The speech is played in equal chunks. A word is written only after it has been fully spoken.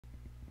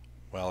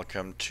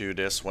Welcome to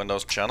this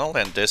Windows channel,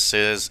 and this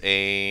is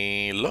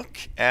a look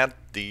at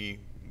the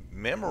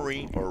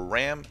memory or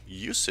RAM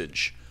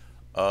usage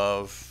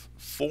of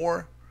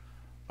four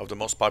of the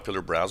most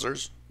popular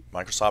browsers: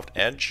 Microsoft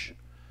Edge,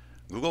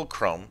 Google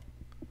Chrome,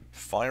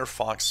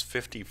 Firefox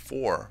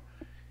 54,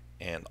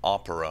 and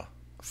Opera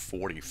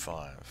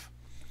 45.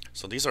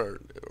 So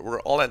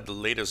we're all at the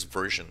latest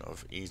version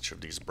of each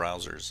of these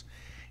browsers,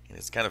 and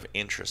it's kind of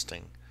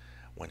interesting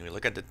when we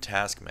look at the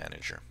task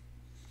manager.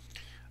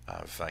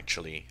 I've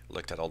actually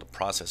looked at all the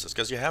processes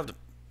because you have the,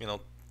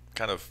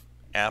 kind of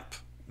app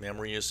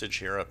memory usage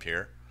here up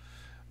here.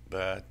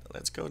 But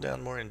let's go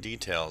down more in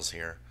details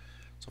here.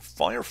 So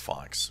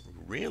Firefox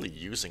really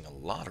using a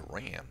lot of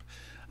RAM.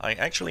 I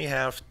actually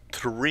have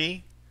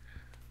three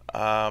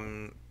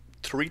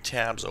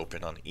tabs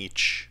open on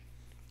each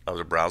of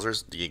the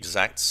browsers, the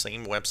exact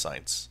same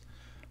websites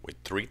with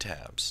three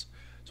tabs.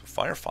 So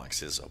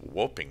Firefox is a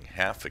whopping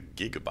half a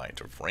gigabyte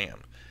of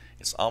RAM.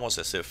 It's almost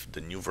as if the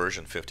new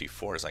version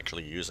 54 is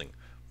actually using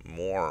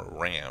more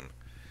RAM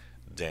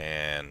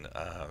than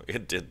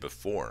it did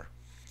before.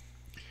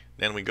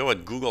 Then we go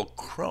at Google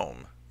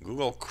Chrome.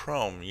 Google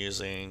Chrome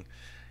using,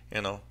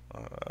 a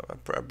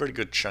pretty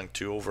good chunk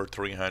too, over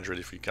 300.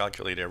 If you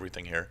calculate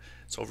everything here,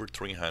 it's over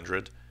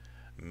 300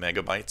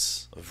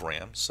 megabytes of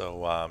RAM. So,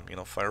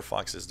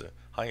 Firefox is the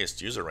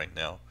highest user right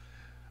now.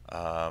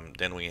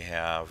 Then we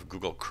have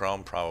Google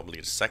Chrome, probably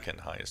the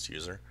second highest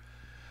user.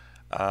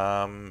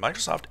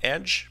 Microsoft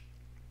Edge,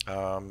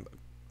 around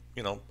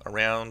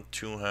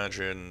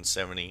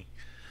 270,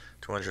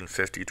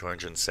 250,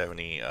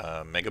 270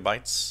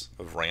 megabytes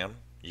of RAM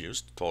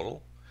used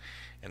total.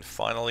 And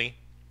finally,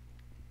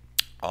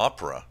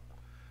 Opera,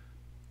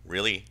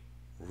 really,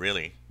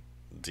 really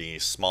the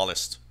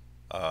smallest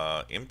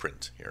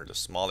imprint here, the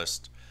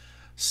smallest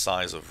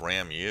size of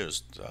RAM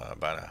used,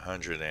 about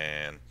 100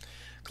 and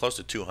close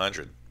to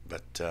 200,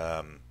 but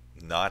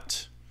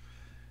not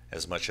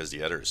as much as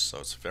the others. So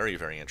it's very,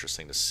 very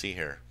interesting to see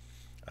here.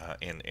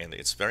 And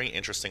it's very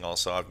interesting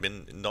also, I've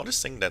been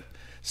noticing that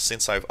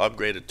since I've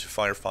upgraded to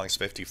Firefox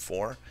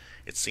 54,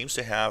 it seems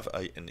to have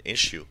an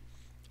issue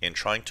in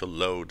trying to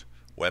load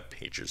web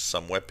pages,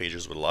 some web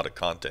pages with a lot of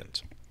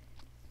content.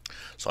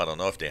 So I don't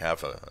know if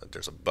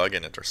there's a bug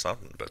in it or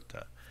something,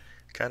 but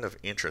kind of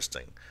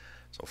interesting.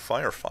 So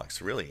Firefox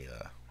really,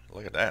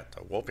 look at that,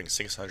 a whopping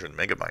 600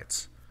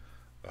 megabytes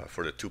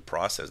for the two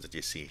processes that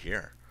you see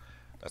here.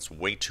 That's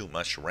way too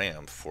much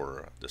RAM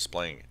for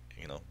displaying.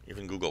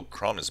 Even Google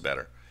Chrome is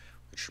better,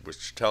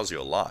 which tells you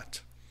a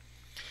lot.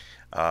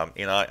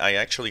 I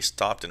actually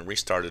stopped and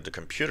restarted the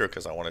computer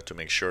because I wanted to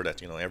make sure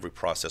that every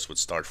process would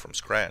start from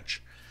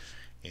scratch,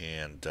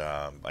 and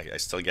I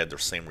still get the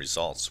same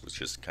results,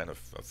 which is kind of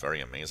very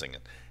amazing.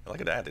 And look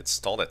at that, it's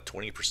stalled at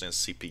 20%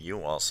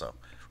 CPU also,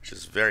 which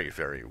is very,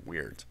 very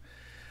weird.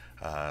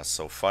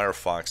 So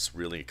Firefox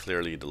really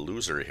clearly the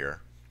loser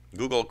here.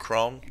 Google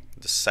Chrome,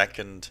 the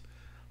second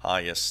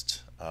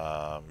highest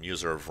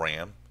user of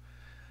RAM,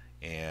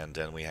 and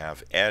then we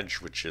have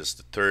Edge, which is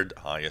the third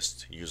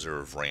highest user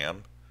of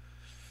RAM,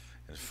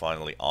 and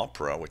finally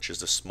Opera, which is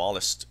the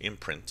smallest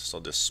imprint, so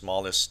the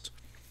smallest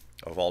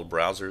of all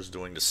browsers,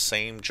 doing the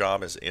same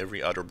job as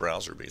every other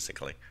browser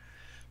basically.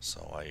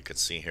 So you can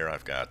see here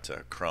I've got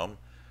Chrome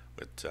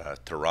with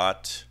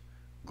Tarot,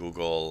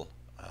 Google,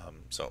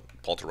 so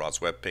Paul Tarot's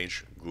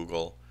webpage,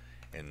 Google,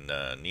 and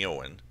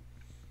Neowin.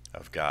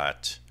 I've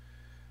got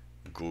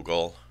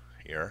Google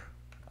here.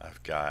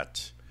 I've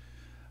got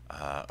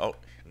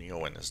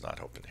Neowin is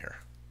not open here,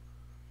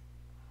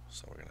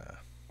 so we're gonna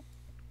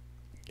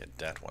get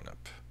that one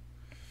up.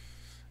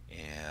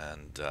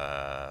 And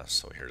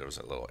so here there was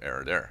a little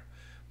error there.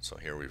 So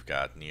here we've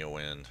got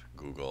Neowin,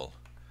 Google,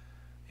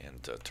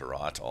 and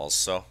Tarot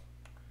also.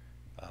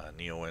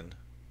 Neowin,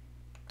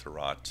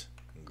 Tarot,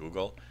 and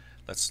Google.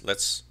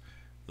 Let's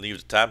leave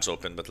the tabs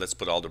open, but let's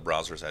put all the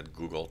browsers at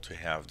Google to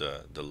have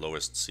the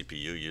lowest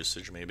CPU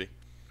usage maybe.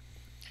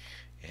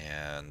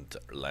 And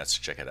let's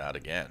check it out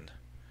again.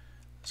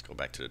 Let's go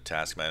back to the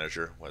task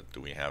manager. What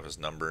do we have as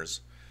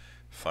numbers?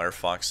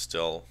 Firefox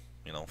still,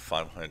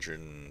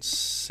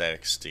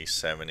 560,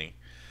 70,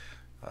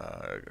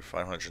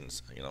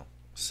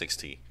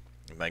 560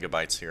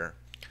 megabytes here.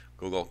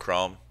 Google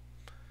Chrome,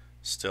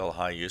 still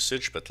high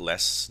usage, but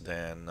less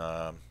than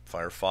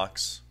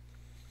Firefox.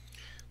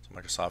 So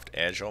Microsoft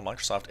Edge,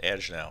 Microsoft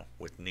Edge now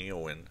with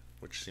Neowin,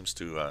 which seems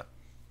to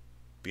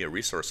be a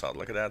resource out.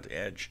 Look at that,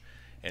 Edge.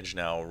 Edge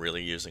now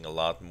really using a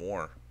lot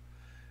more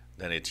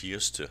than it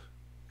used to.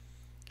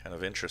 Kind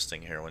of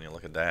interesting here when you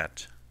look at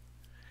that.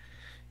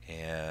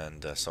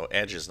 And so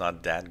Edge is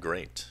not that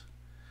great,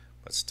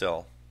 but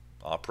still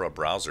Opera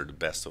browser the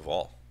best of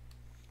all.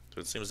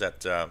 So it seems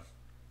that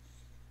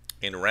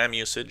in RAM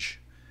usage,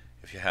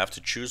 if you have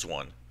to choose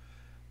one,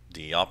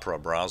 the Opera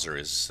browser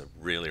is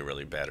really,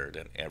 really better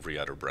than every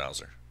other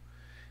browser.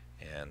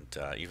 And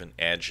even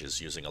Edge is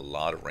using a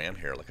lot of RAM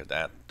here. Look at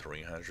that,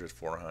 300,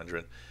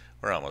 400.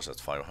 We're almost at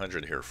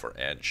 500 here for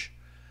Edge,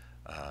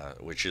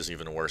 which is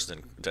even worse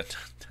than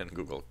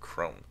Google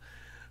Chrome,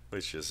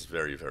 which is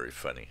very, very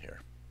funny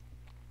here.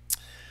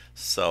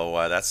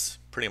 So that's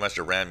pretty much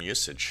the RAM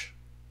usage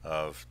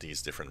of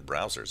these different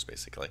browsers,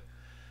 basically,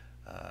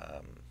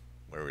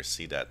 where we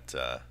see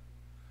that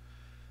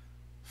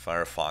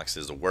Firefox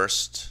is the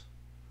worst,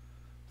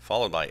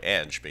 followed by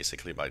Edge,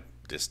 basically by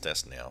this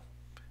test now,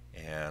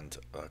 and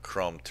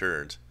Chrome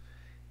third,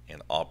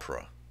 and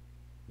Opera,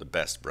 the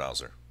best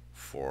browser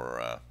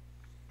for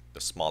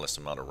the smallest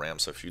amount of RAM.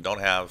 So if you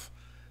don't have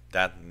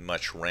that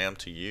much RAM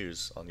to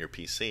use on your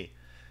PC,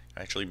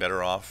 you're actually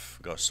better off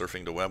go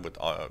surfing the web with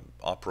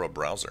Opera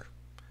browser.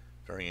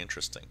 Very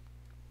interesting.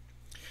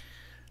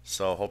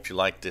 So I hope you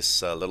like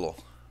this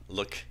little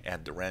look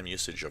at the RAM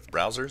usage of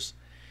browsers.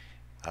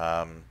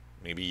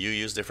 Maybe you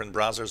use different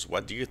browsers.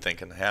 What do you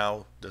think, and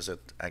how does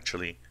it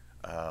actually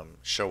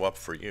show up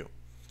for you?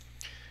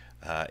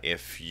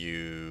 If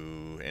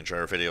you enjoy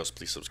our videos,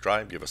 please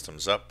subscribe, give us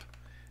thumbs up,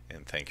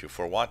 and thank you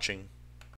for watching.